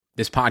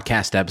This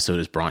podcast episode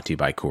is brought to you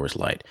by Coors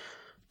Light.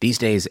 These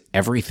days,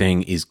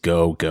 everything is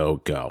go, go,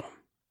 go.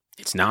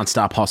 It's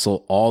nonstop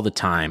hustle all the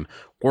time.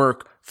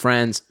 Work,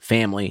 friends,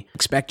 family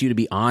expect you to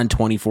be on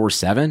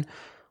 24/7.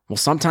 Well,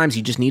 sometimes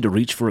you just need to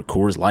reach for a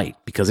Coors Light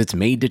because it's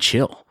made to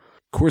chill.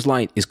 Coors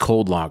Light is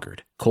cold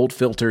lagered, cold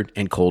filtered,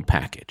 and cold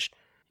packaged.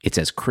 It's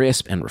as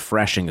crisp and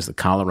refreshing as the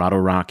Colorado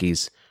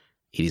Rockies.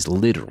 It is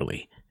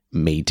literally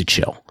made to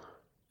chill.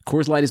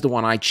 Coors Light is the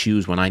one I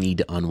choose when I need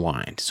to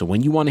unwind. So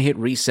when you want to hit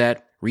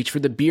reset, reach for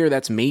the beer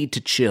that's made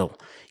to chill.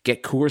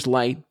 Get Coors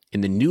Light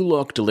in the new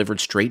look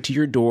delivered straight to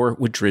your door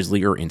with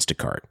Drizzly or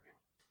Instacart.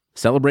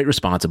 Celebrate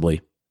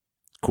responsibly.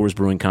 Coors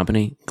Brewing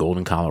Company,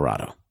 Golden,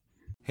 Colorado.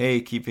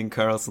 Hey, Keeping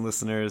Karlsson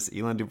listeners,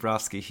 Elon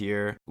Dubrovsky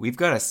here. We've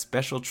got a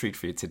special treat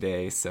for you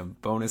today, some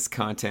bonus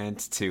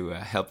content to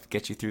help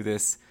get you through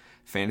this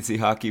fantasy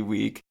hockey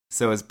week.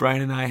 So as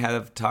Brian and I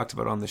have talked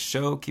about on the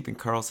show, Keeping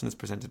Karlsson is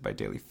presented by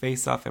Daily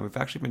Faceoff, and we've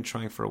actually been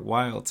trying for a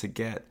while to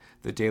get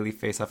the Daily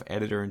Faceoff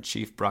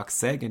editor-in-chief Brock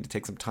Seguin to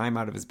take some time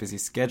out of his busy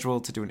schedule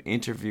to do an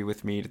interview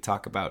with me to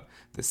talk about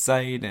the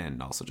site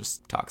and also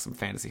just talk some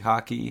fantasy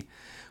hockey.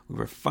 We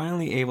were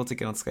finally able to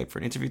get on Skype for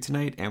an interview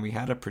tonight, and we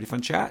had a pretty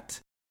fun chat.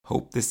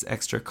 Hope this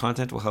extra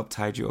content will help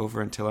tide you over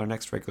until our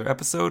next regular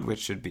episode, which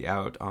should be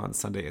out on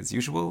Sunday as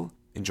usual.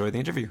 Enjoy the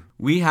interview.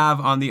 We have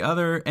on the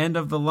other end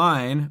of the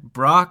line,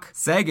 Brock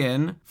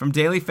Seguin from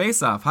Daily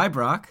Faceoff. Hi,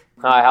 Brock.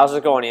 Hi, how's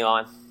it going,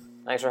 Elon?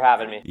 Thanks for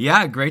having me.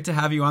 Yeah, great to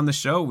have you on the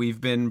show. We've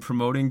been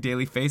promoting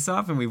Daily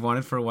Faceoff, and we've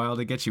wanted for a while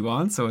to get you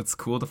on, so it's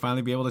cool to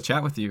finally be able to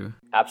chat with you.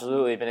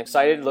 Absolutely. Been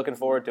excited, looking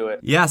forward to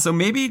it. Yeah, so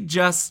maybe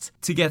just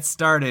to get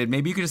started,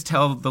 maybe you could just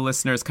tell the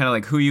listeners kind of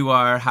like who you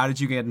are, how did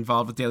you get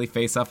involved with Daily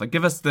Faceoff? Like,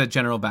 give us the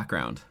general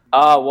background.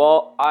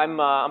 Well,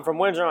 I'm from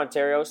Windsor,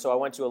 Ontario, so I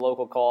went to a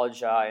local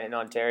college in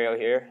Ontario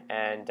here,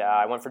 and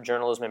I went for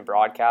journalism and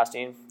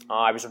broadcasting.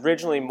 I was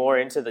originally more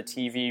into the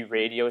TV,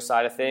 radio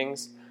side of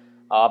things,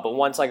 but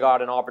once I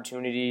got an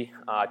opportunity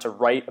to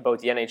write about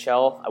the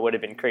NHL, I would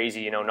have been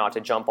crazy, not to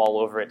jump all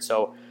over it.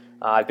 So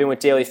I've been with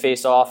Daily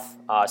Faceoff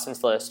since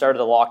the start of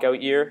the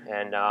lockout year,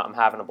 and I'm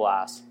having a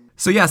blast.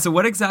 So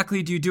what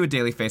exactly do you do at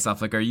Daily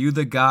Faceoff? Like, are you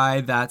the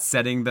guy that's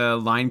setting the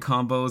line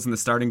combos and the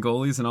starting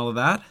goalies and all of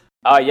that?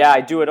 Yeah, I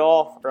do it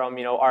all from,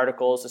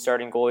 articles to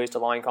starting goalies to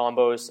line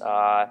combos.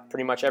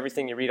 Pretty much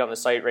everything you read on the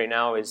site right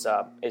now is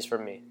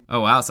from me.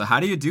 Oh, wow. So how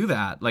do you do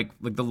that? Like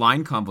the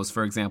line combos,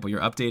 for example, you're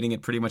updating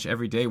it pretty much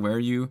every day. Where are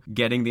you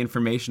getting the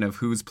information of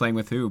who's playing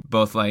with who?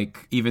 Both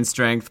like even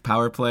strength,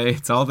 power play,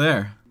 it's all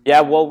there.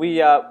 Yeah, well, we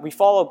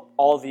follow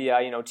all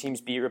the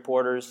teams beat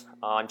reporters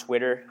on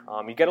Twitter.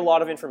 You get a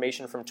lot of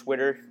information from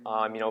Twitter.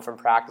 From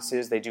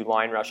practices, they do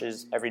line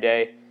rushes every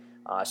day.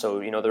 So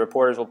the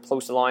reporters will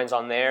post the lines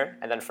on there,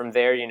 and then from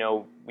there,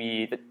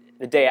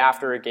 the day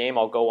after a game,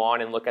 I'll go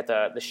on and look at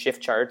the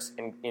shift charts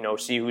and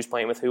see who's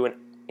playing with who, and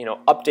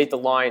update the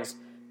lines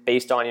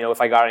based on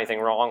if I got anything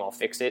wrong, I'll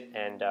fix it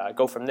and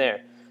go from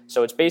there.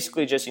 So it's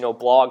basically just,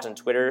 blogs and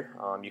Twitter.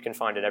 You can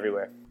find it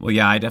everywhere. Well,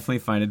 yeah, I definitely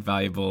find it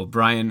valuable.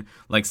 Brian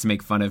likes to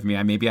make fun of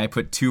me. Maybe I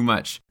put too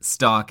much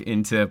stock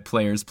into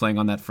players playing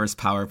on that first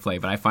power play,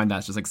 but I find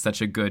that's just like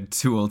such a good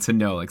tool to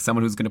know. Like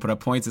someone who's going to put up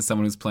points is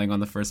someone who's playing on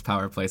the first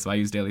power play. So I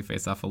use Daily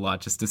Faceoff a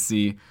lot just to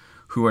see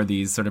who are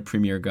these sort of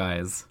premier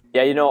guys.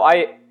 Yeah,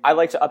 I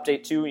like to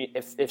update too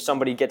if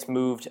somebody gets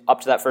moved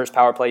up to that first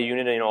power play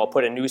unit. I'll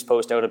put a news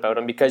post out about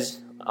them because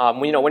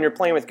when you're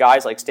playing with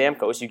guys like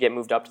Stamkos, you get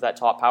moved up to that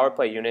top power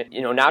play unit.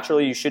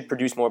 Naturally you should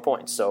produce more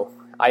points. So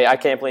I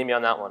can't blame you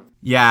on that one.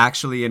 Yeah,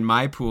 actually in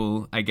my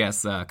pool, I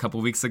guess a couple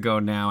weeks ago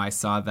now, I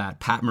saw that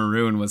Pat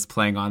Maroon was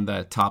playing on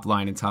the top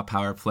line and top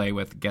power play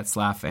with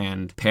Getzlaf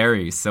and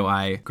Perry. So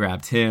I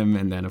grabbed him,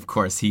 and then of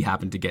course he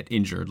happened to get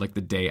injured like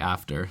the day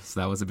after.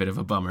 So that was a bit of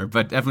a bummer.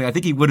 But definitely I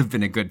think he would have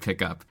been a good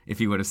pickup if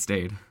he would have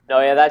stayed.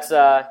 No, yeah, that's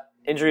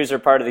injuries are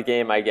part of the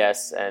game, I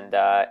guess. And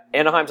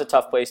Anaheim's a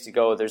tough place to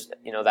go. There's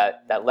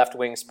that left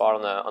wing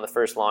spot on the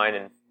first line,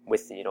 and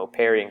with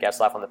Perry and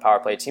Getzlaf on the power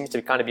play, it seems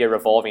to kind of be a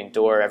revolving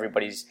door.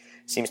 Everybody's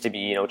seems to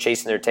be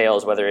chasing their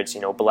tails, whether it's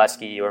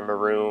Bolesky or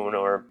Maroon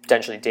or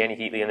potentially Danny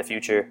Heatley in the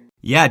future.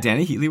 Yeah,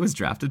 Danny Heatley was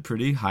drafted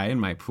pretty high in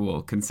my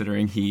pool,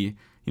 considering he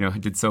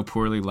did so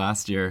poorly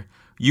last year.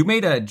 You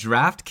made a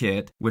draft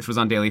kit, which was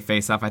on Daily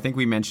Faceoff. I think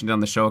we mentioned it on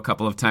the show a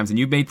couple of times, and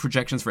you made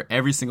projections for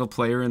every single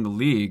player in the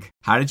league.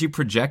 How did you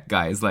project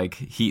guys like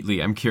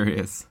Heatley? I'm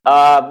curious.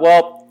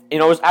 Well,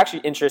 it was actually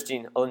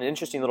an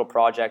interesting little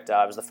project.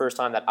 It was the first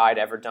time that I'd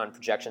ever done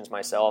projections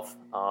myself.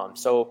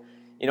 So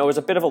it was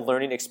a bit of a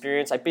learning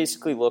experience. I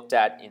basically looked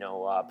at,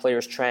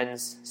 players'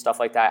 trends, stuff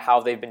like that, how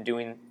they've been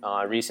doing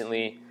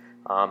recently,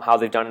 how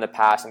they've done in the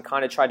past, and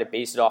kind of try to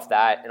base it off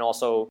that. And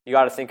also, you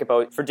got to think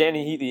about, for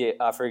Danny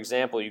Heatley, for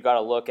example, you got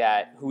to look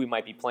at who he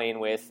might be playing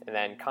with, and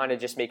then kind of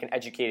just make an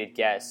educated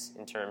guess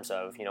in terms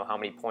of, how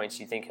many points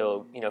you think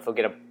he'll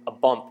get a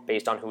bump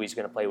based on who he's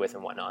going to play with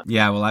and whatnot.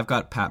 Yeah, well, I've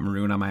got Pat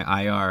Maroon on my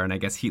IR, and I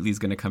guess Heatley's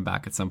going to come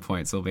back at some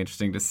point, so it'll be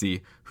interesting to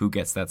see who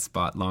gets that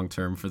spot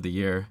long-term for the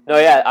year. No,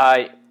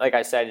 yeah, like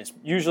I said,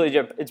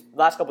 it's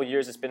last couple of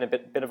years, it's been a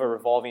bit of a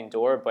revolving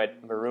door,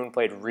 but Maroon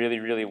played really,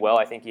 really well.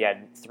 I think he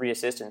had 3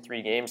 assists in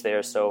 3 games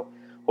there. So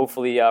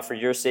hopefully, for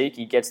your sake,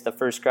 he gets the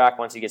first crack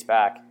once he gets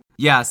back.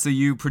 Yeah, so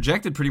you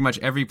projected pretty much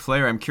every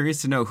player. I'm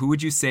curious to know, who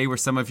would you say were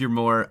some of your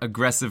more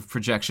aggressive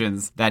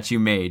projections that you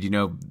made?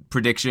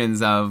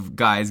 Predictions of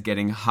guys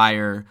getting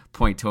higher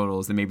point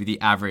totals than maybe the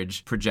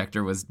average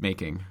projector was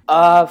making.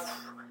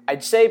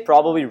 I'd say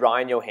probably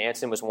Ryan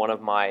Johansson was one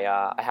of my,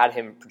 I had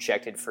him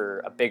projected for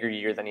a bigger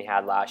year than he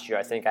had last year.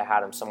 I think I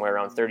had him somewhere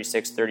around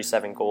 36,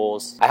 37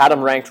 goals. I had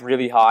him ranked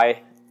really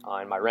high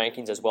in my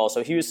rankings as well.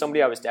 So he was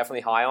somebody I was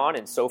definitely high on,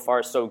 and so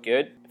far so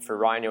good for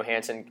Ryan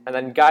Johansson. And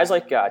then guys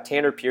like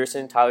Tanner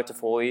Pearson, Tyler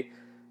Toffoli,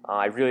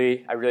 I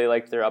really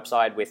liked their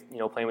upside with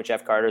playing with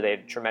Jeff Carter. They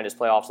had tremendous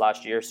playoffs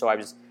last year, so I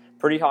was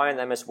pretty high on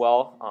them as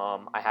well.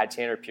 I had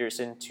Tanner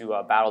Pearson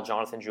to battle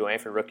Jonathan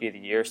Drouin for Rookie of the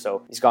Year,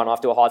 so he's gone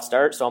off to a hot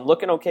start. So I'm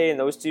looking okay in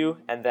those two.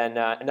 And then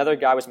another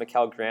guy was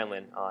Mikael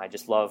Granlund. I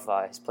just love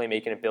his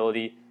playmaking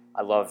ability.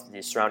 I love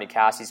the surrounding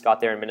cast he's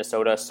got there in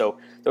Minnesota. So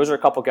those are a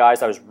couple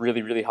guys I was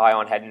really, really high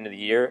on heading into the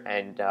year.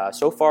 And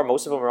so far,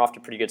 most of them are off to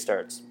pretty good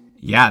starts.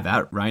 Yeah,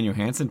 that Ryan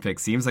Johansson pick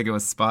seems like it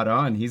was spot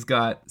on. He's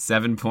got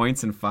 7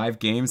 points in 5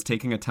 games,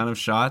 taking a ton of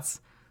shots.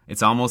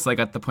 It's almost like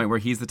at the point where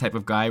he's the type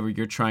of guy where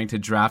you're trying to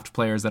draft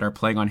players that are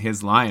playing on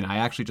his line. I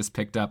actually just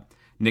picked up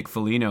Nick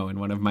Foligno in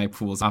one of my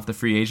pools off the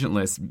free agent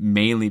list,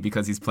 mainly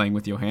because he's playing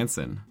with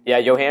Johansson. Yeah,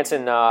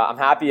 Johansson, I'm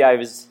happy I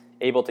was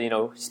able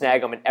to,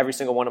 snag him in every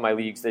single one of my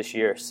leagues this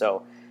year.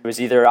 So it was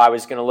either I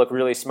was going to look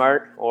really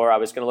smart or I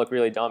was going to look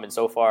really dumb, and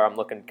so far I'm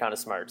looking kind of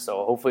smart.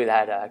 So hopefully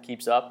that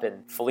keeps up.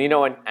 And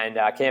Foligno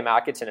and Cam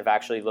Atkinson have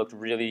actually looked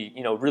really,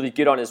 really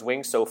good on his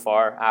wings so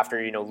far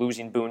after,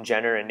 losing Boone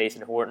Jenner and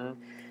Nathan Horton.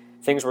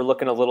 Things were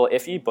looking a little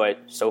iffy, but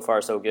so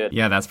far so good.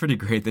 Yeah, that's pretty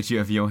great that you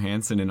have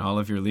Johansson in all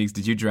of your leagues.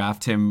 Did you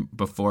draft him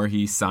before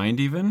he signed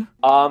even?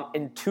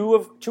 In two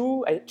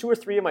or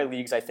three of my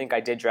leagues, I think I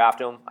did draft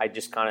him. I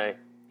just kind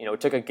of,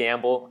 took a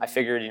gamble. I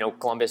figured,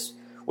 Columbus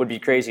would be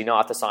crazy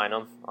not to sign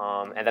him.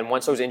 And then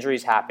once those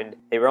injuries happened,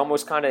 they were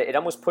almost it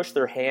almost pushed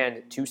their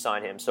hand to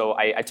sign him. So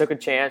I took a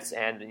chance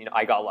and,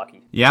 I got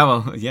lucky. Yeah,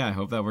 well, yeah, I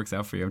hope that works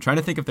out for you. I'm trying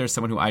to think if there's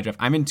someone who I draft.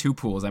 I'm in 2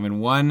 pools. I'm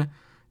in one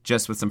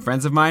just with some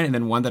friends of mine, and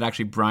then one that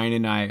actually Brian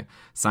and I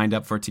signed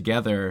up for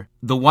together.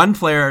 The one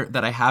player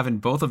that I have in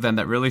both of them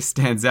that really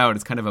stands out,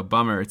 it's kind of a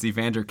bummer, it's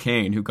Evander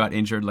Kane, who got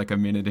injured like a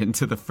minute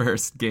into the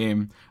first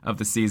game of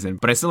the season.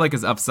 But I still like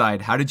his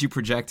upside. How did you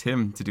project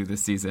him to do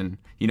this season?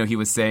 He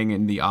was saying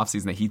in the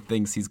offseason that he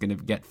thinks he's going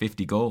to get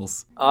 50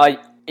 goals. I'm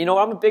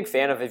a big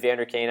fan of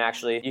Evander Kane,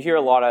 actually. You hear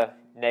a lot of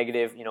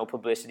negative,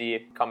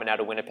 publicity coming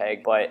out of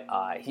Winnipeg, but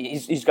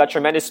he's got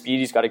tremendous speed.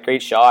 He's got a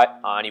great shot,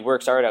 and he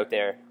works hard out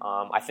there.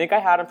 I think I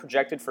had him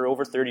projected for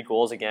over 30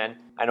 goals again.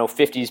 I know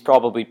 50 is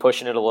probably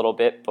pushing it a little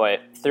bit,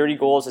 but 30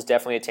 goals is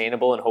definitely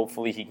attainable, and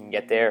hopefully he can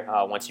get there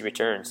once he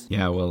returns.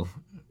 Yeah, well,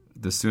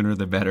 the sooner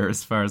the better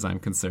as far as I'm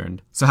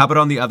concerned. So how about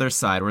on the other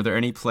side? Were there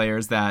any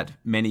players that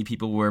many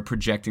people were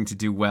projecting to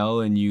do well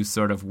and you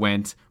sort of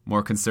went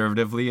more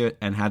conservatively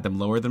and had them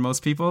lower than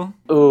most people?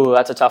 Ooh,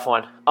 that's a tough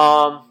one.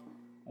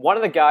 One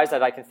of the guys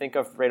that I can think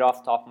of right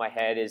off the top of my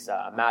head is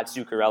Matt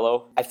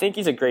Zuccarello. I think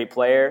he's a great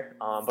player,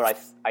 but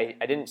I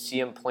didn't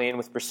see him playing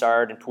with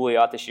Brassard and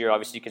Pouliot this year,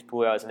 obviously because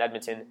Pouliot is in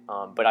Edmonton.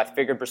 But I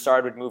figured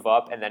Brassard would move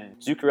up, and then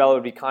Zuccarello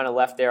would be kind of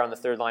left there on the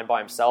third line by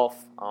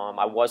himself.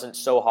 I wasn't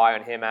so high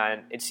on him,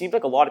 and it seemed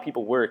like a lot of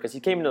people were because he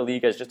came in the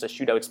league as just a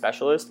shootout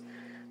specialist,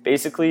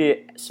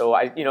 basically. So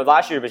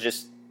last year was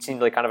just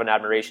seemed like kind of an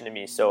admiration to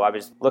me. So I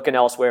was looking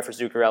elsewhere for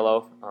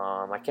Zuccarello.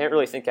 I can't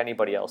really think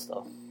anybody else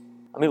though.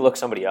 Let me look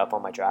somebody up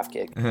on my draft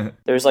gig.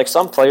 There's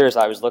some players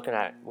I was looking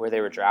at where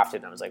they were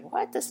drafted, and I was like,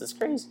 what? This is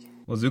crazy.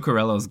 Well,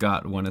 Zuccarello's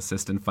got 1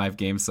 assist in 5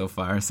 games so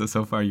far,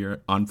 so far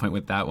you're on point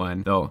with that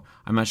one. Though,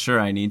 I'm not sure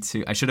I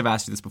should have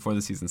asked you this before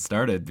the season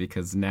started,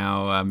 because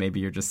now maybe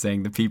you're just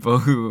saying the people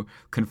who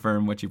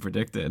confirm what you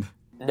predicted.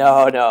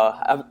 No,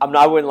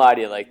 I wouldn't lie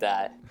to you like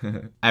that.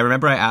 I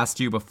remember I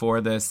asked you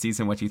before the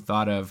season what you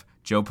thought of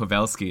Joe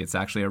Pavelski. It's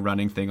actually a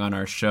running thing on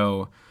our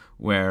show,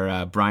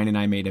 where Brian and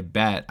I made a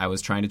bet. I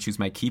was trying to choose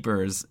my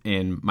keepers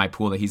in my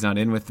pool that he's not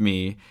in with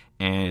me,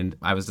 and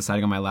I was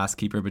deciding on my last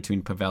keeper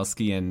between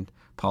Pavelski and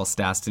Paul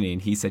Stastny,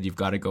 and he said, you've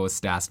got to go with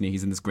Stastny.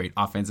 He's in this great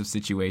offensive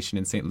situation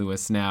in St.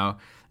 Louis now,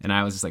 and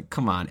I was just like,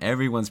 come on,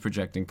 everyone's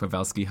projecting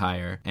Pavelski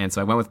higher, and so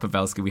I went with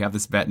Pavelski. We have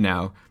this bet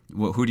now.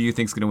 Well, who do you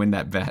think is going to win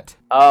that bet?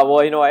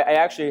 I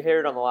actually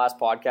heard on the last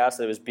podcast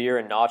that it was beer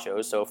and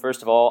nachos, so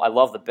first of all, I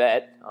love the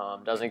bet.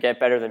 Doesn't get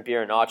better than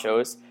beer and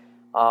nachos.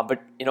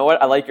 But you know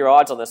what? I like your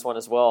odds on this one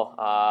as well.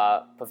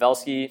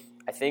 Pavelski,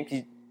 I think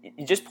he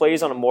just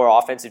plays on a more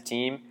offensive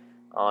team.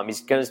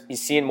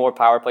 He's seeing more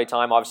power play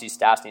time. Obviously,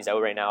 Stastny's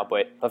out right now,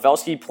 but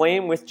Pavelski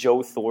playing with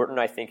Joe Thornton,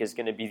 I think, is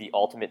going to be the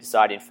ultimate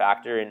deciding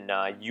factor in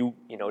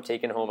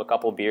taking home a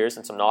couple beers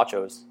and some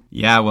nachos.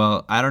 Yeah,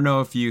 well, I don't know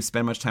if you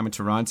spend much time in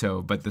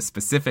Toronto, but the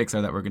specifics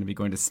are that we're going to be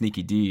going to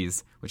Sneaky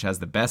D's, which has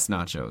the best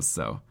nachos.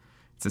 So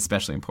it's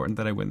especially important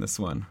that I win this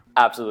one.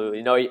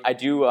 Absolutely. No, I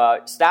do.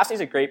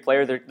 Stastny's a great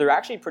player. They're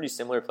actually pretty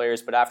similar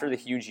players, but after the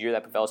huge year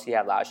that Pavelski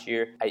had last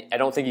year, I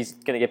don't think he's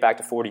going to get back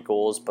to 40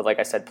 goals. But like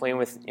I said, playing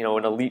with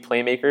an elite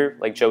playmaker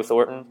like Joe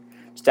Thornton,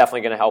 it's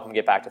definitely going to help him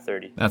get back to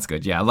 30. That's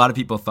good. Yeah, a lot of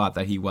people thought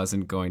that he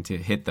wasn't going to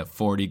hit the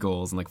 40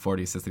 goals and like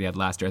 40 assists that he had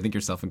last year. I think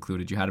yourself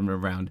included. You had him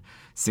around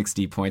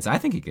 60 points. I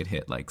think he could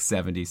hit like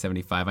 70,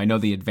 75. I know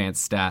the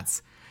advanced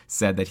stats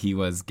said that he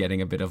was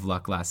getting a bit of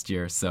luck last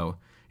year, so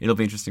it'll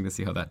be interesting to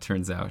see how that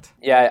turns out.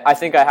 Yeah, I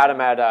think I had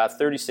him at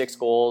 36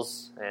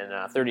 goals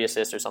and 30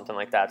 assists or something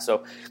like that.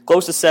 So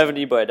close to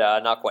 70, but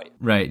not quite.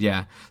 Right,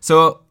 yeah.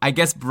 So I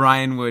guess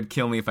Brian would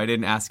kill me if I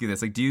didn't ask you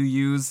this. Like, do you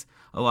use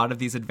a lot of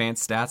these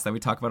advanced stats that we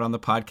talk about on the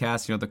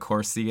podcast, the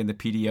Corsi and the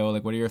PDO?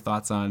 Like, what are your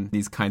thoughts on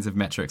these kinds of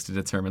metrics to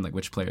determine like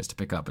which players to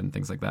pick up and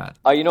things like that?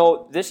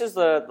 This is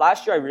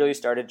last year I really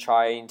started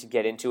trying to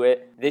get into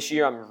it. This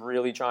year I'm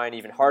really trying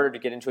even harder to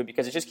get into it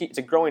because it's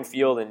a growing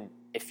field, and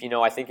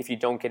I think if you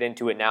don't get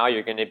into it now,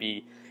 you're going to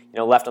be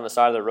left on the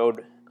side of the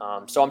road.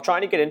 So I'm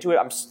trying to get into it.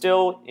 I'm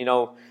still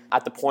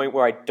at the point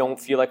where I don't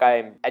feel like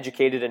I'm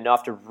educated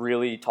enough to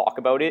really talk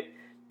about it,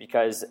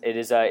 because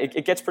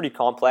it gets pretty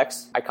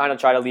complex. I kind of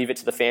try to leave it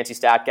to the fancy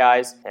stat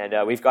guys, and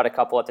we've got a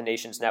couple at the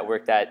Nations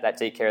Network that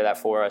take care of that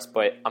for us.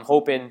 But I'm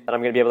hoping that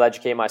I'm going to be able to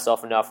educate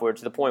myself enough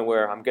to the point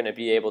where I'm going to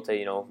be able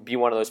to be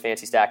one of those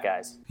fancy stat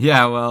guys.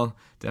 Yeah, well,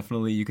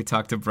 definitely you could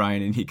talk to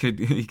Brian and he could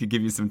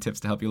give you some tips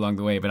to help you along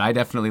the way. But I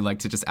definitely like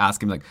to just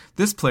ask him, like,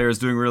 this player is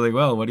doing really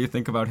well. What do you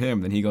think about him?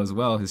 Then he goes,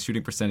 well, his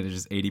shooting percentage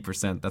is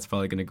 80%. That's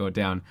probably going to go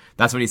down.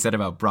 That's what he said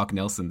about Brock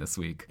Nelson this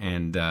week.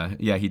 And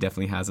yeah, he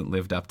definitely hasn't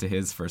lived up to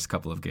his first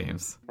couple of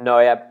games. No,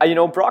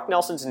 yeah. Brock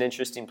Nelson's an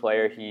interesting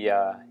player. He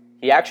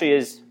actually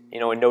is,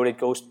 a noted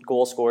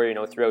goal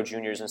scorer, throughout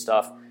juniors and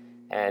stuff.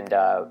 And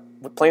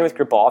playing with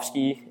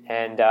Grabowski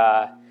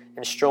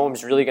and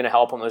Strome's really going to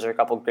help him. Those are a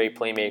couple of great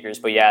playmakers.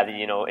 But yeah,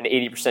 an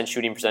 80%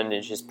 shooting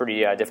percentage is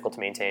pretty difficult to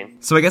maintain.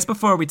 So I guess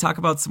before we talk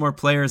about some more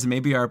players and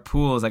maybe our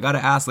pools, I got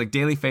to ask, like,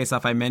 Daily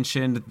Faceoff, I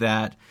mentioned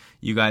that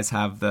you guys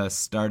have the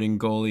starting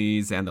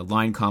goalies and the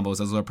line combos.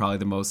 Those are probably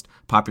the most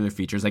popular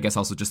features. I guess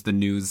also just the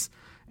news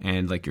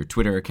and like your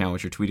Twitter account,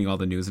 which you're tweeting all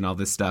the news and all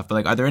this stuff. But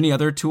like, are there any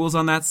other tools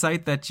on that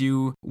site that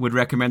you would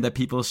recommend that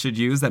people should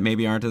use that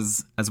maybe aren't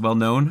as well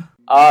known?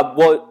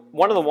 Well,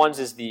 one of the ones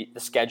is the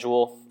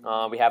schedule.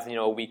 We have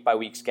a week by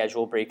week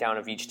schedule breakdown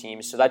of each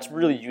team, so that's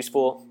really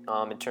useful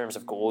in terms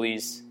of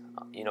goalies.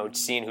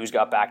 Seeing who's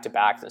got back to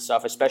back and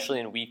stuff, especially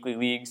in weekly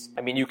leagues.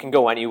 I mean, you can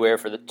go anywhere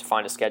to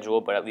find a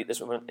schedule, but at least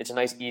this one, it's a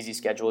nice easy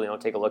schedule.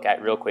 Take a look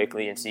at real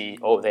quickly and see,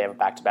 oh, they have a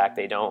back to back,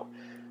 they don't.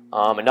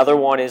 Another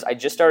one is I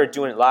just started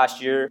doing it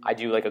last year. I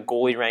do like a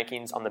goalie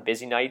rankings on the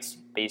busy nights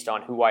based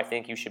on who I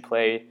think you should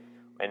play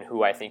and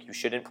who I think you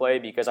shouldn't play,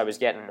 because I was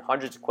getting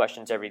hundreds of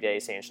questions every day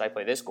saying, should I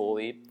play this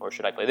goalie or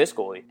should I play this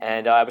goalie?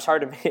 And it was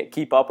hard to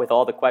keep up with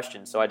all the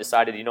questions. So I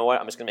decided, you know what,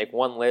 I'm just going to make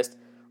one list,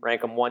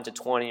 rank them 1 to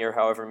 20 or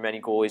however many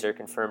goalies are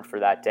confirmed for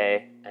that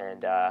day.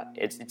 And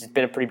it's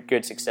been a pretty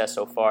good success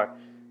so far.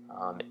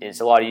 It's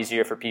a lot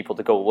easier for people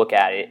to go look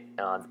at it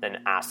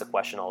than ask the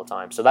question all the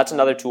time. So that's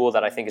another tool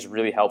that I think is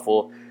really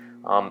helpful,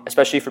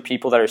 especially for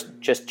people that are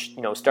just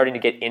starting to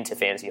get into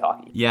fantasy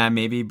hockey. Yeah,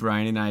 maybe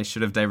Brian and I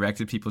should have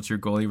directed people to your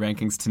goalie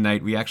rankings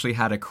tonight. We actually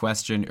had a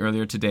question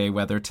earlier today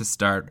whether to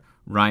start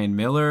Ryan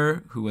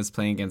Miller, who was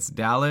playing against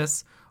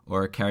Dallas,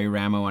 or Carey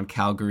Ramo on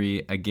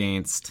Calgary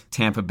against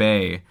Tampa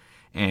Bay.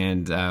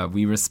 And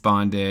we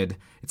responded,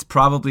 it's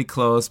probably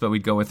close, but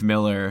we'd go with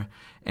Miller.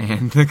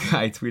 And the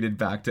guy tweeted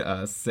back to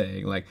us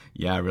saying, like,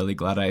 yeah, really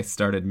glad I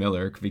started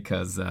Miller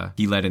because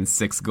he let in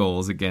 6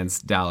 goals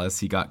against Dallas.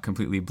 He got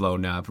completely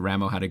blown up.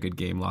 Ramo had a good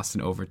game, lost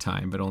in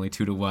overtime, but only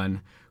 2-1.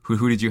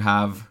 Who did you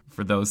have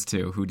for those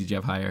two? Who did you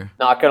have higher?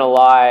 Not going to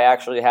lie, I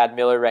actually had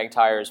Miller ranked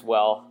higher as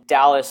well.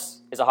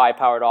 Dallas is a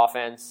high-powered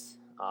offense,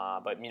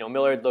 but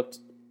Miller looked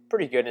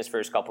pretty good in his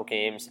first couple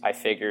games. I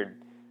figured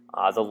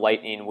the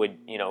Lightning would,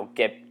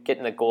 get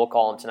in the goal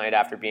column tonight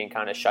after being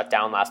kind of shut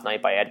down last night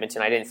by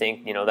Edmonton. I didn't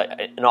think, that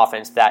an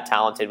offense that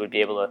talented would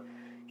be able to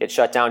get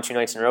shut down 2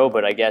 nights in a row,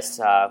 but I guess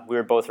we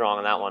were both wrong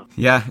on that one.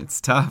 Yeah, it's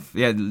tough.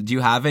 Yeah, do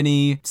you have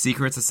any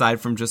secrets aside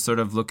from just sort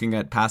of looking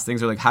at past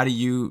things, or like how do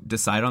you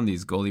decide on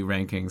these goalie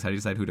rankings? How do you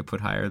decide who to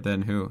put higher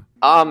than who?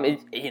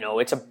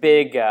 It's a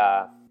big.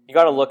 You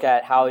got to look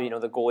at how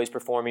the goalie's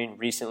performing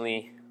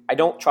recently. I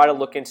don't try to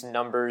look into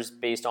numbers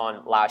based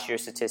on last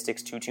year's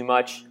statistics too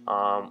much,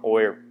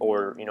 or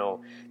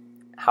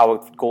how a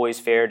goalie's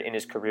fared in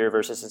his career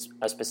versus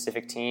a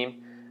specific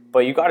team.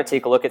 But you got to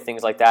take a look at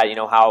things like that.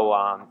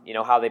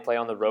 How they play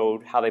on the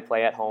road, how they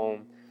play at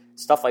home,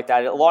 stuff like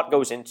that. A lot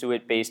goes into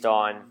it based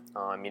on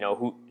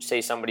who.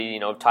 Say somebody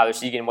Tyler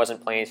Seguin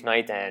wasn't playing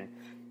tonight, then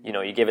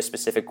you give a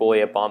specific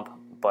goalie a bump.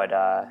 But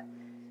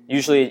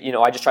usually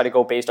I just try to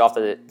go based off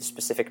the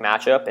specific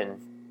matchup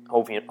and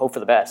hope for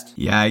the best.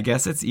 Yeah, I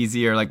guess it's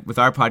easier. Like with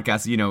our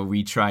podcast,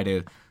 we try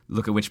to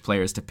look at which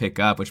players to pick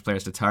up, which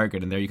players to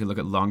target, and there you can look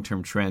at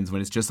long-term trends.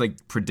 When it's just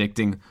like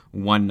predicting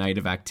one night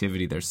of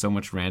activity, there's so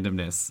much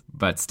randomness.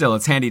 But still,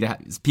 it's handy to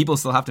people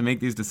still have to make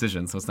these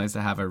decisions, so it's nice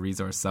to have a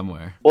resource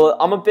somewhere. Well,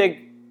 I'm a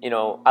big,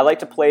 I like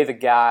to play the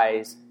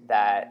guys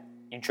that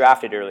you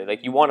drafted early.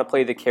 Like you want to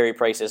play the Carey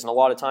Prices, and a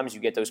lot of times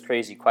you get those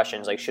crazy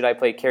questions like, should I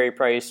play Carey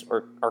Price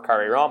or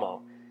Carey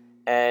Ramo?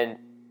 And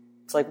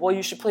It's like, well,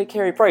 you should play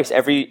Carey Price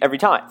every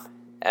time,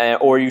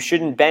 or you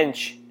shouldn't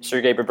bench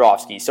Sergei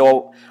Bobrovsky.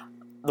 So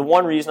the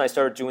one reason I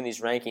started doing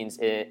these rankings,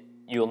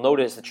 you'll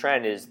notice the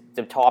trend is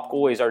the top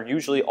goalies are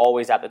usually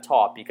always at the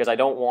top, because I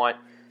don't want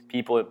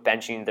people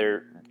benching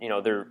their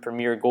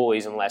premier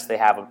goalies unless they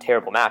have a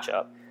terrible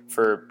matchup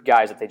for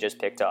guys that they just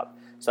picked up.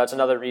 So that's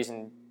another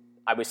reason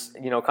I was,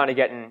 kind of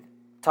getting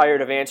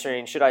tired of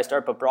answering, should I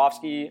start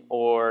Bobrovsky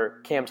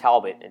or Cam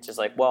Talbot? It's just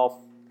like,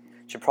 well,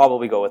 should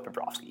probably go with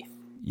Bobrovsky.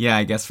 Yeah,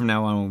 I guess from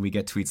now on when we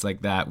get tweets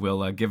like that,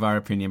 we'll give our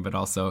opinion, but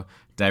also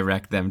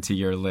direct them to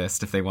your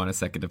list if they want a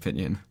second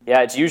opinion.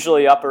 Yeah, it's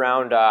usually up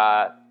around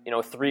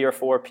 3 or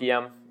 4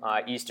 p.m.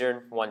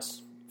 Eastern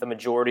once the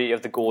majority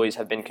of the goalies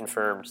have been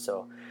confirmed.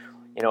 So,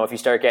 if you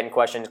start getting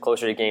questions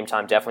closer to game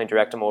time, definitely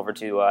direct them over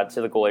to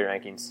the goalie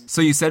rankings.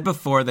 So you said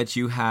before that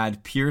you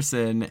had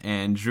Pearson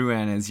and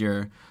Drouin as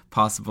your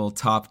possible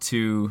top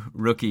 2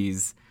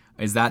 rookies.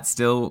 Is that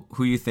still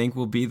who you think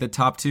will be the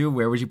top 2?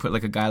 Where would you put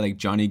like a guy like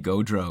Johnny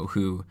Gaudreau,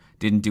 who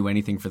didn't do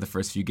anything for the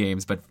first few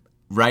games, but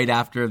right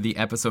after the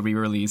episode we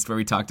released where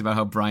we talked about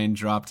how Brian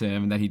dropped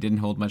him and that he didn't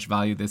hold much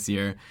value this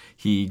year,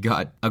 he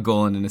got a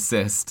goal and an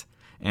assist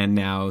and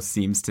now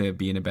seems to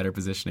be in a better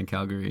position in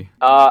Calgary?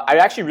 I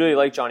actually really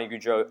like Johnny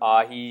Gaudreau.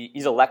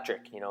 He's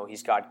electric.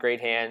 He's got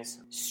great hands,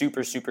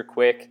 super, super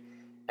quick.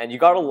 And you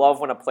got to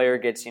love when a player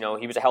gets, he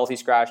was a healthy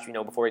scratch,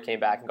 before he came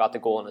back and got the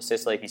goal and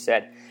assist, like he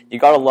said. You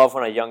got to love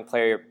when a young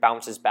player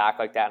bounces back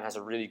like that and has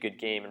a really good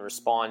game and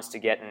responds to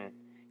getting,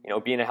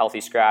 being a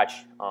healthy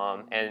scratch.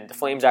 And the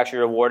Flames actually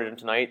rewarded him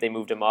tonight. They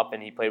moved him up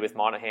and he played with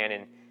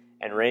Monahan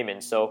and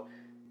Raymond. So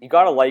you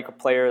got to like a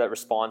player that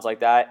responds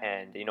like that.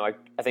 And,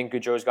 I think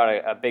Gaudreau's got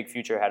a big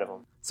future ahead of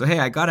him. So, hey,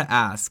 I got to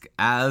ask,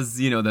 as,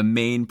 the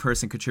main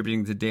person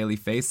contributing to Daily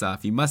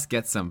Faceoff, you must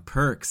get some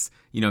perks.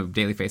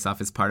 Daily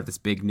Faceoff is part of this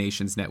big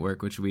Nations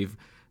network, which we've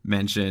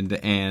mentioned.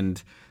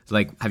 And,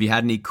 have you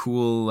had any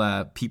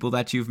cool people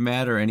that you've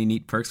met or any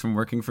neat perks from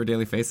working for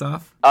Daily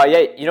Faceoff?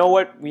 Yeah, you know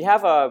what? We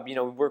have, we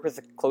work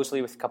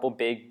closely with a couple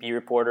big B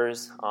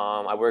reporters.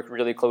 I work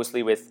really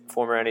closely with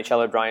former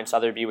NHLer Brian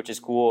Sotheby, which is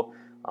cool.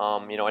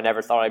 I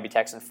never thought I'd be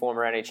texting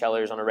former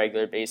NHLers on a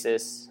regular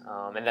basis.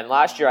 And then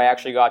last year I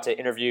actually got to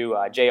interview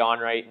Jay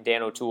Onrait and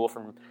Dan O'Toole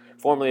from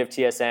formerly of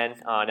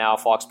TSN, now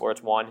Fox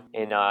Sports 1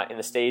 in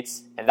the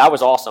States. And that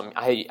was awesome.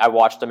 I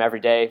watched them every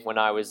day when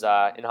I was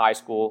in high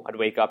school. I'd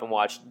wake up and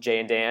watch Jay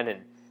and Dan,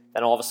 and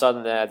then all of a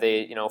sudden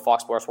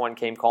Fox Sports 1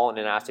 came calling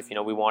and asked if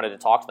we wanted to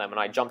talk to them. And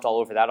I jumped all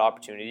over that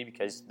opportunity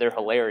because they're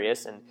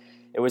hilarious. And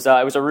it was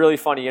a really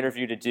funny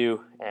interview to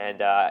do,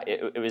 and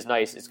it was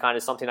nice. It's kind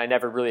of something I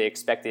never really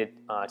expected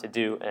to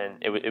do, and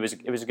it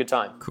was a good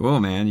time. Cool,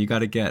 man. You got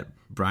to get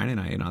Brian and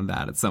I in on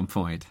that at some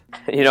point.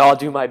 I'll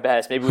do my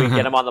best. Maybe we can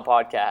get him on the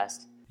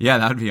podcast. Yeah,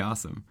 that would be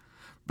awesome.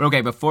 But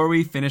okay, before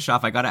we finish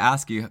off, I got to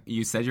ask you,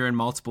 you said you're in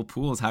multiple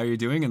pools. How are you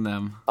doing in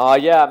them?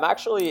 Yeah, I'm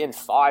actually in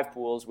 5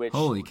 pools, which...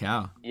 Holy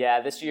cow. Yeah,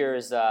 this year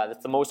is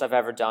that's the most I've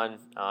ever done.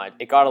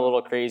 It got a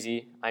little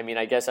crazy. I mean,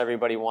 I guess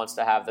everybody wants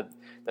to have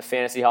the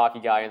fantasy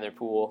hockey guy in their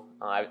pool.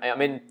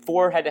 I'm in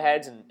 4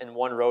 head-to-heads and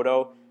 1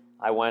 roto.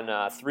 I went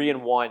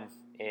 3-1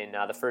 in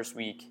the first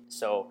week,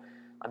 so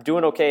I'm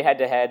doing okay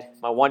head-to-head.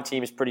 My one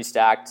team is pretty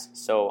stacked,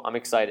 so I'm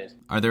excited.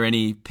 Are there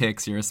any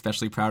picks you're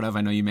especially proud of?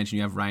 I know you mentioned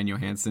you have Ryan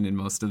Johansson in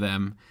most of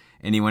them.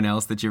 Anyone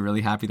else that you're really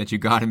happy that you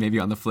got? And maybe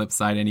on the flip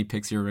side, any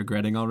picks you're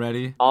regretting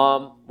already?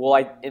 Well,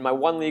 in my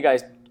one league,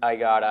 I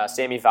got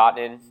Sami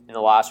Vatanen in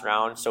the last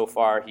round. So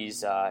far,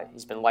 he's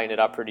been lighting it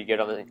up pretty good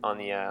on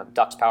the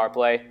Ducks power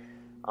play.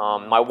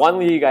 My one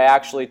league, I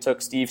actually took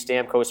Steve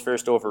Stamkos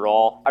first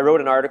overall. I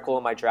wrote an article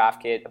in my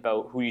draft kit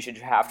about who you should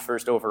draft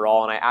first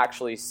overall, and I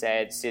actually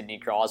said Sidney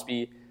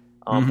Crosby.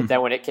 But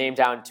then when it came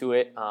down to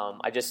it,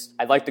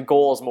 I liked the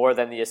goals more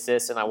than the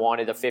assists, and I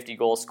wanted a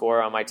 50-goal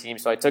scorer on my team,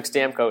 so I took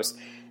Stamkos,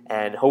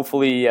 and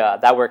hopefully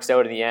that works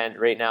out in the end.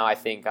 Right now, I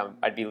think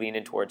I'd be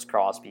leaning towards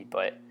Crosby,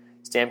 but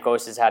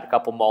Stamkos has had a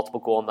couple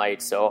multiple-goal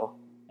nights, so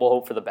we'll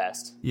hope for the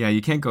best. Yeah,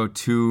 you can't go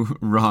too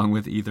wrong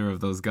with either of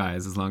those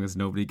guys as long as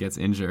nobody gets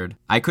injured.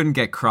 I couldn't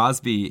get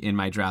Crosby in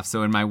my draft,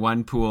 so in my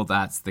one pool,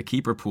 that's the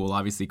keeper pool.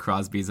 Obviously,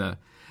 Crosby's a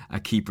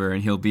keeper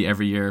and he'll be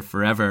every year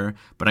forever.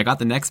 But I got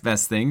the next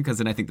best thing because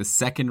then I think the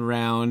second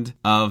round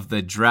of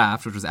the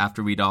draft, which was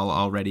after we'd all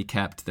already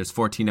kept, there's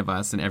 14 of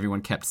us and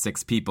everyone kept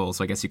 6 people.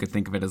 So I guess you could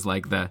think of it as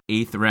like the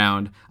 8th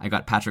round. I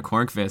got Patrick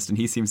Hornqvist and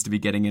he seems to be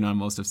getting in on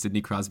most of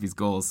Sidney Crosby's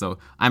goals. So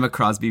I'm a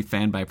Crosby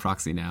fan by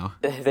proxy now.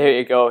 There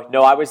you go.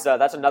 No, I was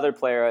that's another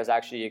player I was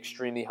actually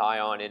extremely high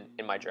on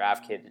in my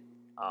draft kit.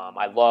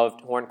 I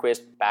loved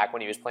Hornqvist back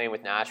when he was playing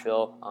with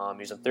Nashville. He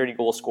was a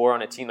 30-goal scorer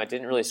on a team that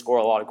didn't really score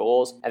a lot of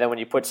goals. And then when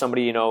you put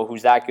somebody,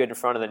 who's that good in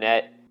front of the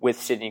net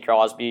with Sidney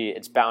Crosby,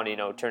 it's bound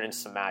to, turn into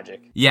some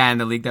magic. Yeah, and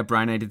the league that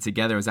Brian and I did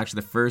together was actually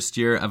the first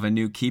year of a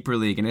new keeper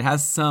league. And it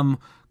has some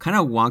kind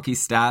of wonky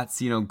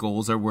stats.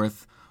 Goals are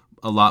worth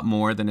a lot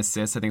more than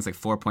assists. I think it's like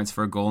 4 points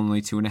for a goal and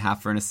only 2.5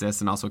 for an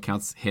assist, and also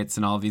counts hits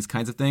and all of these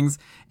kinds of things.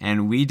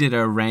 And we did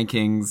our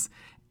rankings,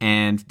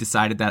 and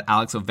decided that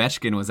Alex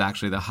Ovechkin was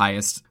actually the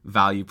highest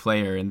value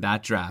player in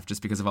that draft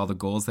just because of all the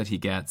goals that he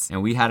gets.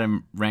 And we had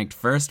him ranked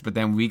first, but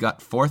then we got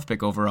 4th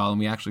pick overall, and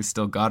we actually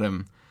still got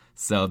him.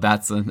 So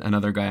that's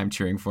another guy I'm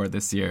cheering for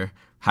this year.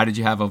 How did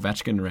you have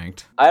Ovechkin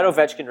ranked? I had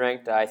Ovechkin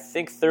ranked, I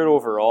think, 3rd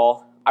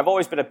overall. I've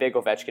always been a big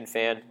Ovechkin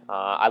fan.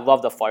 I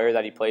love the fire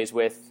that he plays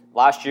with.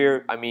 Last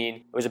year, I mean,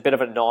 it was a bit of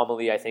an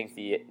anomaly. I think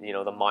the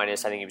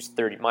minus, I think he was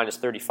minus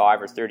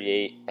 35 or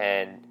 38,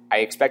 and I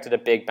expected a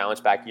big bounce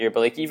back year.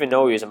 But even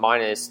though he was a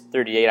minus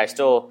 38,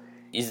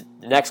 he's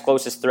the next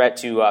closest threat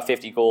to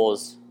 50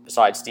 goals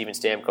besides Steven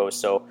Stamkos.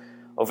 So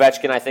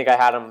Ovechkin, I think I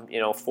had him,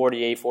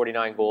 48,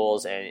 49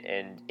 goals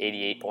and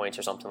 88 points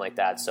or something like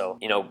that. So,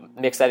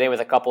 mix that in with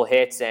a couple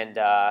hits and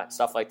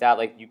stuff like that,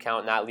 like you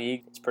count in that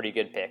league, it's a pretty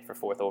good pick for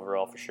 4th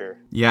overall for sure.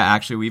 Yeah,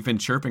 actually, we've been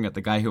chirping at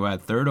the guy who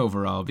had 3rd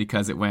overall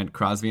because it went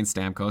Crosby and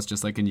Stamkos,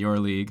 just like in your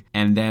league.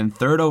 And then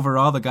 3rd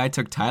overall, the guy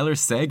took Tyler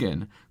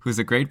Seguin, who's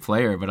a great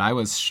player, but I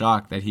was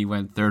shocked that he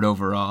went 3rd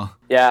overall.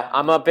 Yeah,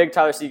 I'm a big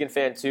Tyler Seguin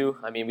fan too.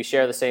 I mean, we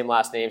share the same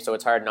last name, so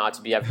it's hard not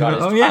to be. I've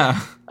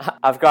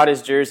got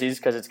his jerseys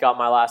because it's got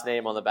my last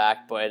name on the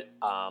back, but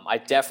I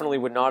definitely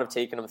would not have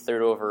taken him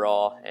 3rd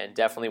overall and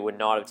definitely would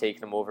not have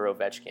taken him over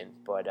Ovechkin.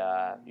 But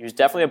he was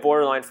definitely a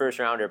borderline first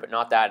rounder, but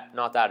not that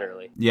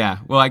early. Yeah,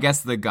 well, I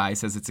guess the guy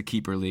says it's a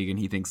keeper league and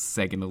he thinks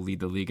Seguin will lead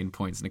the league in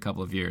points in a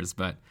couple of years,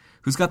 but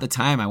who's got the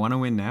time? I want to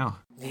win now.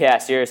 Yeah,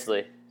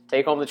 seriously.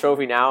 Take home the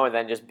trophy now and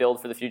then just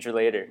build for the future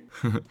later.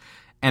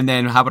 And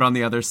then how about on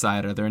the other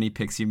side? Are there any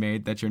picks you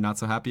made that you're not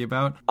so happy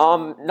about?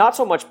 Not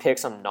so much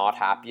picks I'm not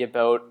happy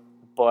about,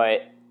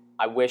 but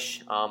I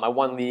wish I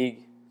won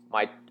league.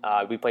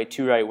 We played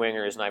 2 right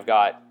wingers, and I've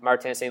got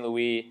Martin St.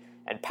 Louis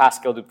and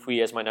Pascal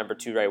Dupuis as my number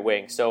 2 right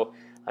wing. So,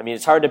 I mean,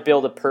 it's hard to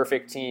build a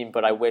perfect team,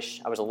 but I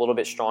wish I was a little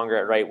bit stronger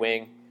at right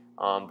wing.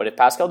 But if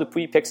Pascal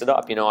Dupuis picks it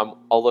up,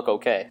 I'll look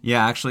okay.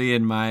 Yeah, actually,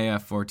 in my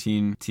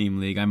 14-team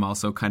league, I'm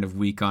also kind of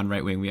weak on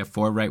right wing. We have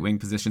 4 right wing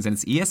positions, and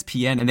it's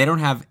ESPN, and they don't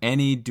have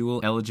any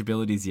dual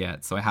eligibilities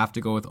yet. So I have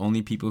to go with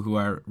only people who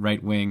are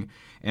right wing.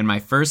 And my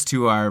first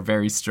 2 are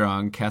very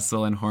strong,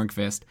 Kessel and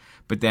Hornqvist.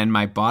 But then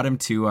my bottom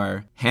 2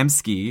 are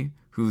Hemsky,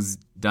 who's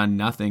done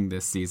nothing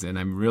this season.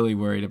 I'm really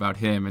worried about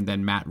him. And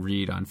then Matt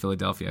Reed on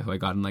Philadelphia, who I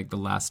got in the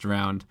last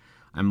round.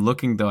 I'm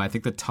looking, though, I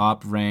think the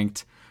top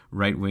ranked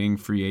right wing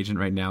free agent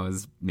right now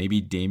is maybe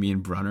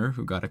Damian Brunner,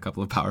 who got a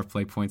couple of power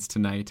play points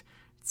tonight.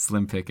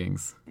 Slim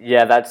pickings.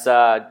 Yeah, that's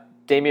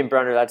Damian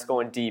Brunner. That's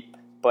going deep.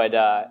 But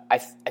I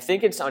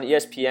think it's on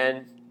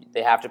ESPN.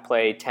 They have to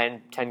play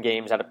 10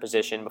 games at a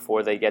position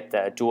before they get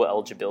the dual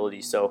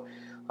eligibility. So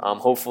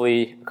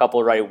hopefully a couple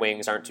of right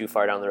wings aren't too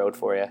far down the road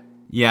for you.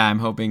 Yeah, I'm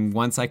hoping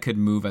once I could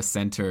move a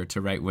center to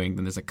right wing,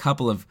 then there's a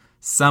couple of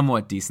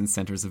somewhat decent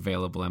centers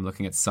available. I'm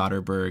looking at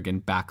Soderberg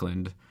and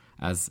Backlund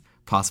as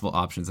possible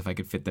options if I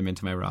could fit them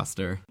into my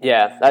roster.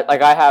 Yeah,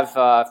 I have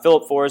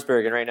Philip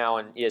Forsberg, and right now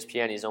on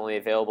ESPN he's only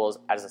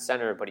available as a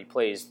center, but he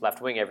plays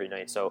left wing every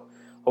night. So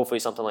hopefully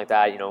something like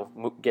that,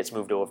 gets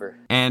moved over.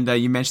 And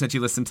you mentioned that you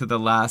listened to the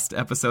last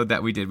episode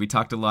that we did. We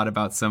talked a lot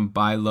about some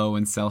buy low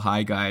and sell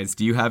high guys.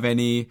 Do you have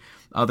any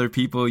other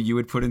people you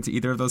would put into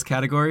either of those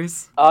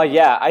categories?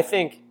 Yeah, I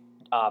think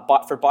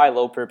for buy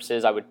low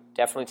purposes, I would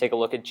definitely take a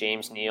look at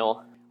James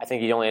Neal. I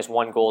think he only has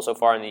 1 goal so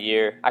far in the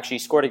year. Actually, he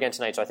scored again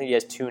tonight, so I think he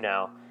has 2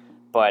 now.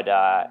 But,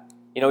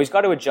 he's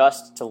got to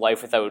adjust to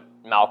life without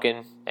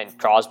Malkin and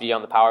Crosby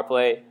on the power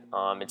play.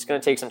 It's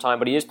going to take some time,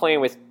 but he is playing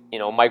with,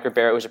 Mike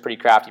Ribeiro, who's a pretty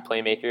crafty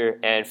playmaker,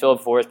 and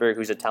Philip Forsberg,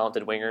 who's a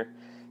talented winger.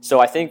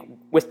 So I think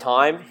with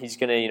time, he's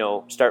going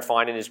to, start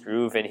finding his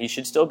groove, and he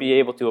should still be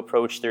able to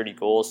approach 30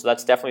 goals. So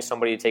that's definitely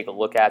somebody to take a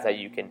look at that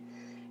you can,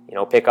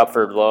 pick up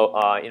for a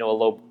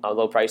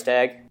low price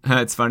tag.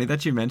 It's funny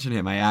that you mentioned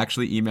him. I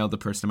actually emailed the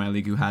person in my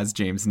league who has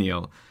James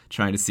Neal,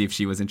 trying to see if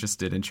she was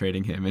interested in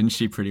trading him, and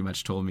she pretty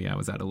much told me I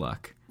was out of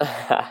luck.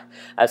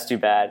 That's too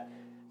bad.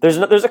 There's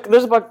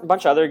a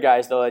bunch of other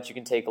guys though that you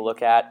can take a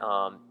look at.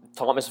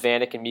 Thomas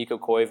Vanek and Mikko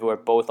Koivu are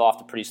both off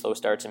to pretty slow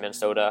starts in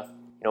Minnesota.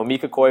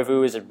 Mikko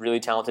Koivu is a really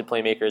talented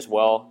playmaker as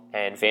well,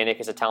 and Vanek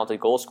is a talented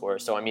goal scorer.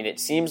 So I mean,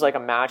 it seems like a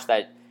match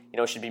that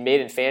should be made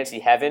in fantasy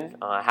heaven.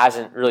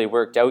 Hasn't really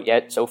worked out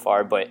yet so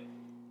far, but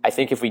I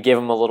think if we give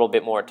them a little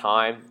bit more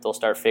time, they'll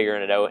start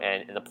figuring it out,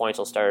 and the points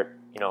will start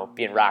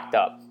being racked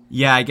up.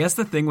 Yeah, I guess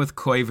the thing with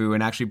Koivu,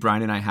 and actually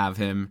Brian and I have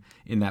him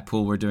in that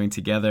pool we're doing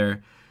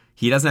together,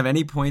 he doesn't have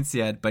any points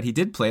yet, but he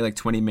did play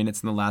 20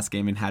 minutes in the last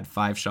game and had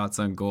 5 shots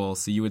on goal.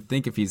 So you would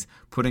think if he's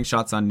putting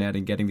shots on net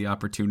and getting the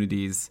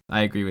opportunities,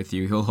 I agree with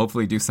you, he'll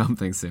hopefully do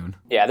something soon.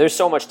 Yeah, there's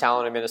so much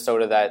talent in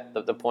Minnesota that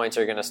the points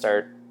are going to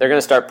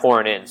start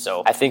pouring in.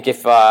 So I think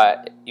if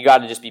you got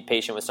to just be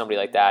patient with somebody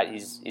like that.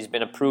 He's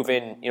been a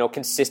proven,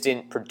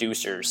 consistent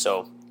producer.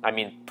 So I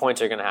mean,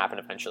 points are going to happen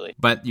eventually.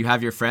 But you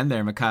have your friend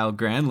there, Mikael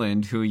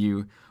Granlund, who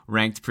you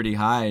ranked pretty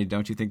high.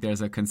 Don't you think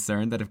there's a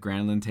concern that if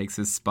Granlund takes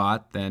his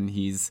spot, then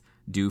he's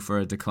due for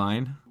a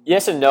decline?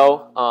 Yes and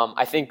no.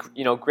 I think,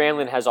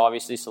 Granlund has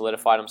obviously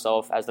solidified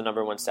himself as the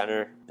number 1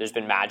 center. There's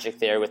been magic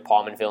there with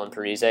Pominville and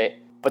Parise.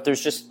 But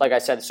there's just, like I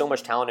said, so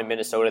much talent in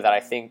Minnesota that I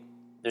think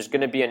there's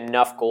going to be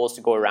enough goals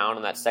to go around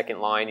on that second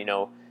line.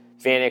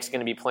 Vanek's going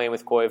to be playing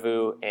with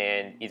Koivu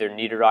and either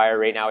Niederreiter.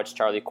 Right now it's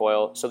Charlie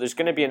Coyle. So there's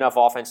going to be enough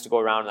offense to go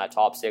around in that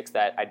top six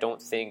that I don't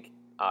think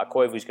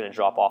Koivu's going to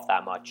drop off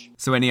that much.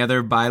 So any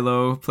other buy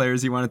low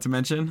players you wanted to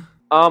mention?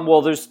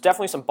 Well, there's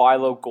definitely some buy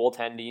low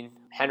goaltending.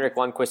 Henrik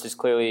Lundqvist is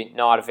clearly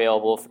not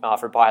available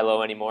for buy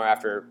low anymore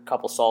after a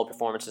couple solid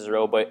performances in a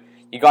row, but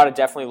you got to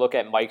definitely look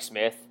at Mike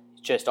Smith.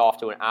 Just off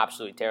to an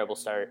absolutely terrible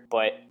start.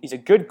 But he's a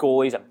good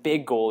goalie. He's a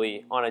big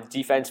goalie on a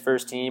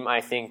defense-first team.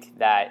 I think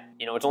that,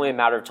 it's only a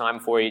matter of time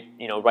before he,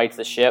 rights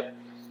the ship.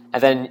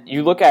 And then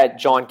you look at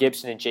John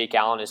Gibson and Jake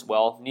Allen as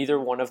well. Neither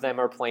one of them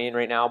are playing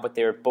right now, but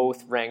they're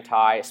both ranked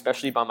high,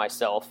 especially by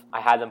myself.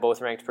 I had them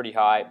both ranked pretty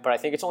high, but I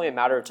think it's only a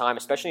matter of time,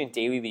 especially in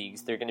daily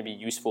leagues. They're going to be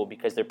useful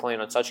because they're playing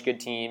on such good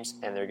teams,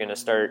 and they're going to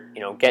start,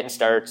 getting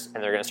starts,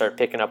 and they're going to start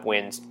picking up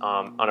wins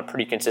on a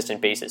pretty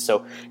consistent basis.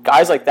 So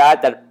guys like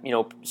that,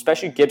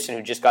 especially Gibson,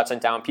 who just got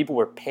sent down, people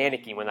were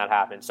panicking when that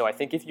happened. So I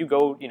think if you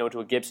go, to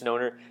a Gibson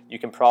owner, you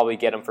can probably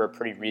get him for a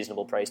pretty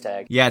reasonable price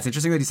tag. Yeah, it's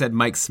interesting that you said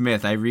Mike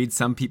Smith. I read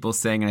some people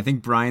saying, and I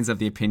think Brian's of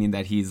the opinion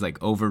that he's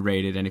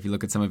overrated, and if you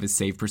look at some of his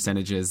save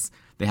percentages,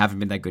 they haven't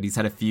been that good. He's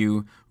had a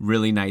few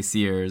really nice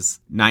years,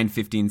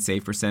 915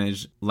 save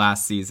percentage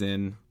last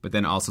season, but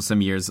then also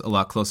some years a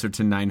lot closer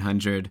to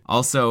 900.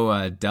 Also,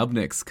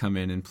 Dubnyk's come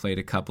in and played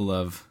a couple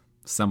of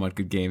somewhat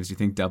good games. Do you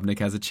think Dubnyk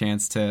has a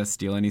chance to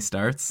steal any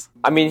starts?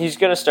 I mean, he's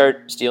going to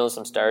start stealing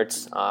some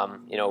starts, in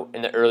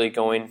the early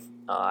going.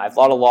 I've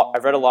read a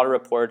lot of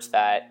reports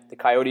that the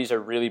Coyotes are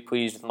really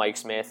pleased with Mike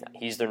Smith.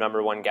 He's their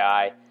number one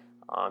guy.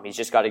 He's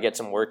just got to get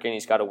some work in.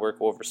 He's got to work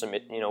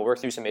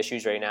through some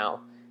issues right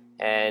now.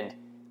 And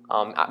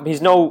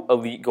he's no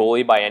elite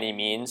goalie by any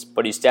means,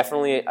 but he's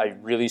definitely a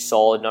really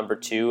solid number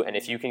two. And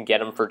if you can get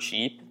him for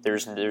cheap,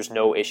 there's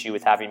no issue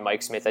with having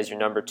Mike Smith as your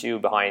number two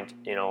behind,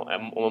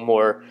 a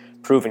more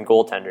proven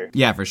goaltender.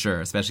 Yeah, for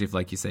sure. Especially if,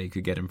 like you say, you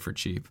could get him for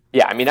cheap.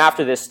 Yeah, I mean,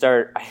 after this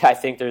start, I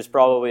think there's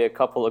probably a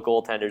couple of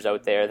goaltenders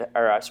out there,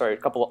 a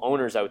couple of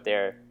owners out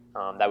there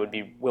that would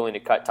be willing to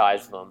cut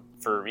ties with them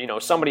for,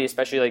 somebody,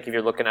 especially like if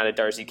you're looking at a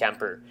Darcy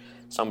Kemper,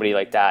 somebody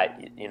like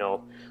that,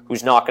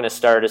 who's not going to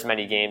start as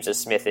many games as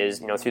Smith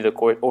is,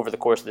 over the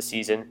course of the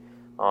season.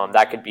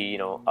 That could be,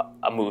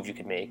 a move you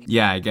could make.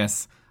 Yeah, I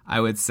guess I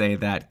would say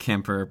that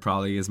Kemper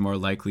probably is more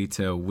likely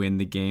to win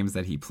the games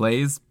that he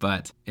plays,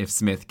 but if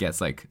Smith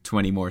gets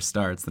 20 more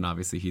starts, then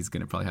obviously he's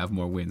going to probably have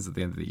more wins at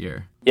the end of the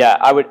year. Yeah,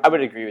 I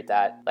would agree with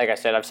that. Like I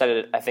said, I've said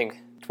it, I think,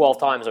 12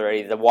 times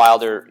already. The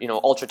Wild are,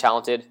 ultra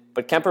talented,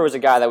 but Kemper was a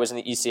guy that was in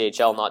the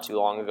ECHL not too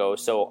long ago,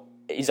 so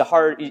he's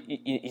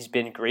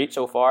been great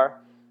so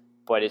far,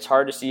 but it's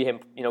hard to see him,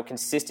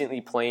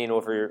 consistently playing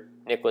over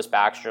Nicholas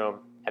Backstrom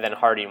and then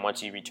Harding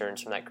once he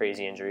returns from that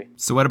crazy injury.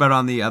 So what about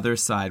on the other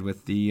side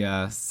with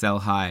the sell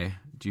high?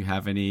 Do you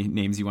have any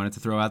names you wanted to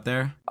throw out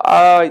there?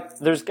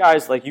 There's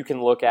guys you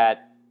can look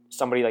at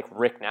somebody like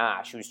Rick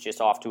Nash, who's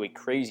just off to a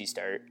crazy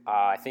start.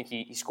 I think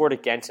he scored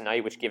again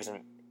tonight, which gives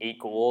him 8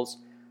 goals.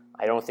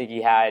 I don't think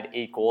he had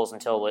 8 goals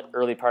until the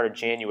early part of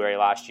January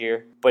last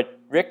year. But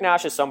Rick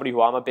Nash is somebody who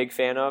I'm a big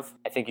fan of.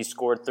 I think he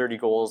scored 30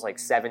 goals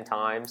 7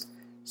 times.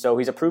 So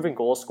he's a proven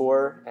goal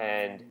scorer,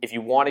 and if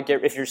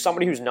you're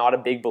somebody who's not a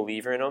big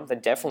believer in him, then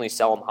definitely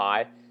sell him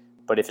high.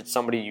 But if it's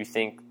somebody you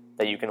think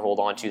that you can hold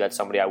on to, that's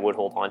somebody I would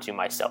hold on to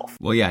myself.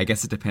 Well, yeah, I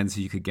guess it depends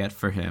who you could get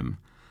for him.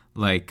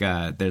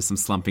 There's some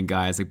slumping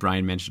guys, like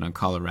Brian mentioned on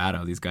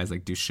Colorado, these guys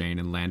like Duchesne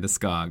and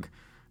Landeskog.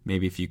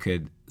 Maybe if you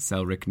could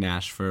sell Rick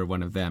Nash for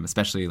one of them,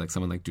 especially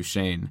someone like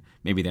Duchesne,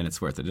 maybe then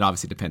it's worth it. It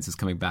obviously depends who's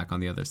coming back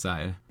on the other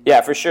side. Yeah,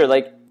 for sure.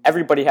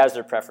 Everybody has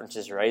their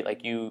preferences, right?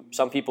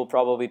 Some people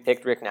probably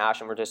picked Rick Nash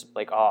and were just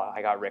oh,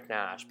 I got Rick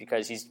Nash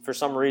because he's, for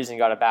some reason,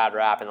 got a bad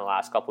rap in the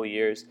last couple of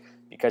years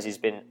because he's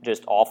been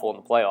just awful in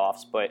the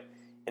playoffs. But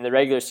in the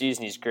regular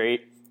season, he's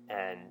great.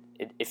 And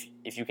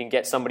if you can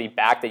get somebody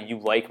back that you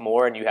like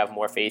more and you have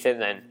more faith in,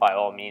 then by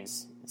all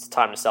means, it's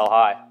time to sell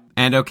high.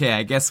 And okay,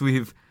 I guess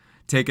we've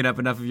taken up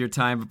enough of your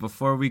time, but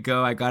before we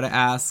go, I gotta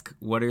ask,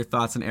 what are your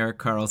thoughts on Erik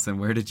Karlsson?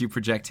 Where did you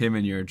project him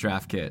in your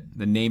draft kit,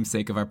 the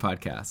namesake of our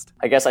podcast?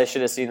 I guess I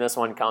should have seen this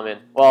one coming.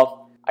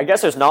 Well, I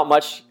guess there's not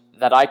much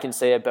that I can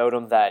say about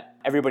him that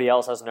everybody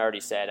else hasn't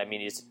already said. I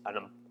mean, he's an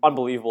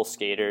unbelievable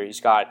skater.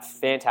 He's got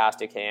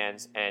fantastic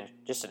hands and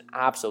just an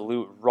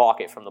absolute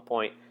rocket from the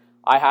point.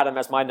 I had him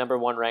as my number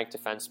 1 ranked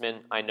defenseman.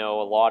 I know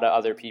a lot of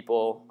other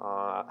people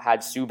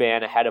had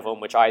Subban ahead of him,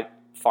 which I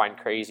find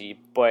crazy,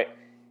 but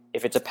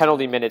if it's a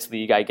penalty minutes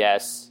league, I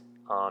guess,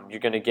 you're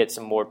going to get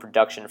some more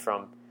production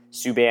from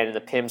Subban in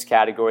the PIMS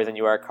category than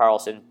you are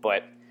Karlsson.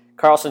 But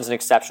Karlsson's an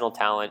exceptional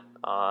talent,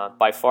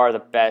 by far the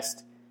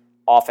best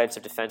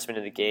offensive defenseman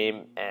in the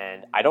game.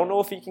 And I don't know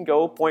if he can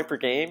go point per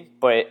game,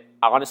 but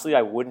honestly,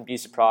 I wouldn't be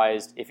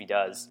surprised if he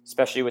does,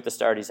 especially with the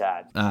start he's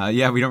had.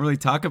 Yeah, we don't really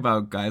talk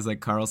about guys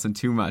like Karlsson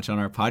too much on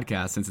our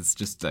podcast since it's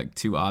just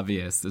too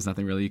obvious. There's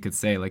nothing really you could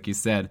say, like you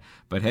said.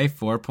 But hey,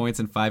 4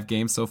 points in 5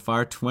 games so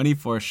far,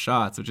 24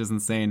 shots, which is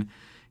insane.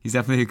 He's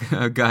definitely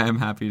a guy I'm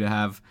happy to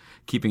have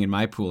keeping in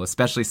my pool,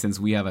 especially since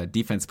we have a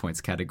defense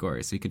points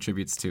category, so he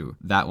contributes to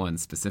that one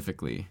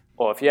specifically.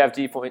 Well, if you have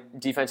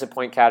defensive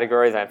point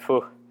category, then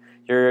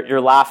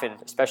you're laughing,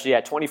 especially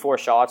at 24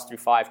 shots through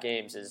 5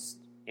 games is,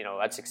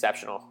 that's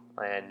exceptional.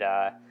 And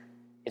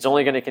it's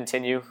only going to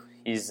continue.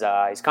 He's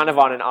kind of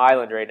on an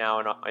island right now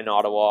in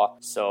Ottawa,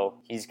 so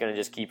he's going to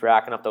just keep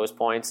racking up those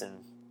points,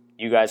 and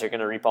you guys are going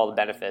to reap all the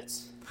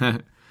benefits.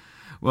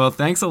 Well,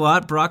 thanks a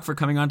lot, Brock, for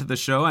coming onto the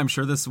show. I'm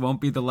sure this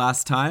won't be the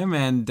last time,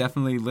 and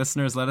definitely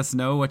listeners, let us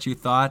know what you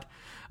thought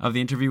of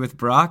the interview with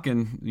Brock,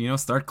 and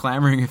start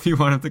clamoring if you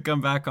want him to come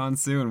back on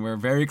soon. We're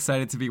very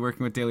excited to be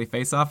working with Daily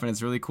Faceoff, and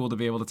it's really cool to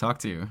be able to talk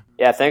to you.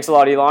 Yeah, thanks a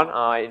lot,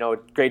 Elon.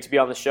 Great to be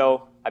on the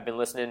show. I've been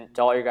listening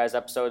to all your guys'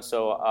 episodes,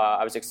 so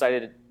I was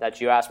excited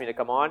that you asked me to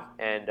come on,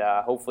 and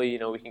hopefully,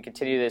 we can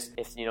continue this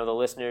if the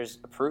listeners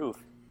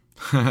approve.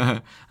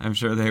 I'm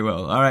sure they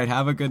will. All right,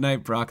 have a good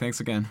night, Brock.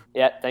 Thanks again.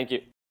 Yeah, thank you.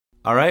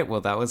 All right, well,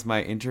 that was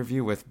my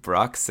interview with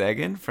Brock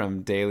Seguin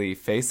from Daily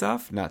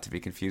Faceoff, not to be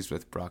confused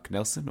with Brock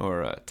Nelson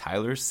or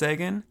Tyler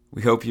Seguin.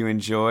 We hope you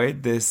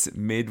enjoyed this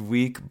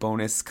midweek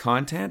bonus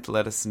content.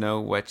 Let us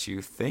know what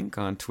you think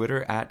on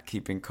Twitter at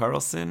Keeping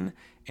Karlsson,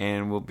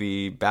 and we'll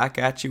be back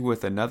at you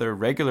with another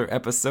regular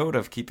episode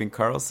of Keeping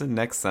Karlsson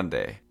next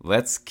Sunday.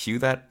 Let's cue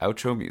that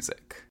outro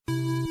music.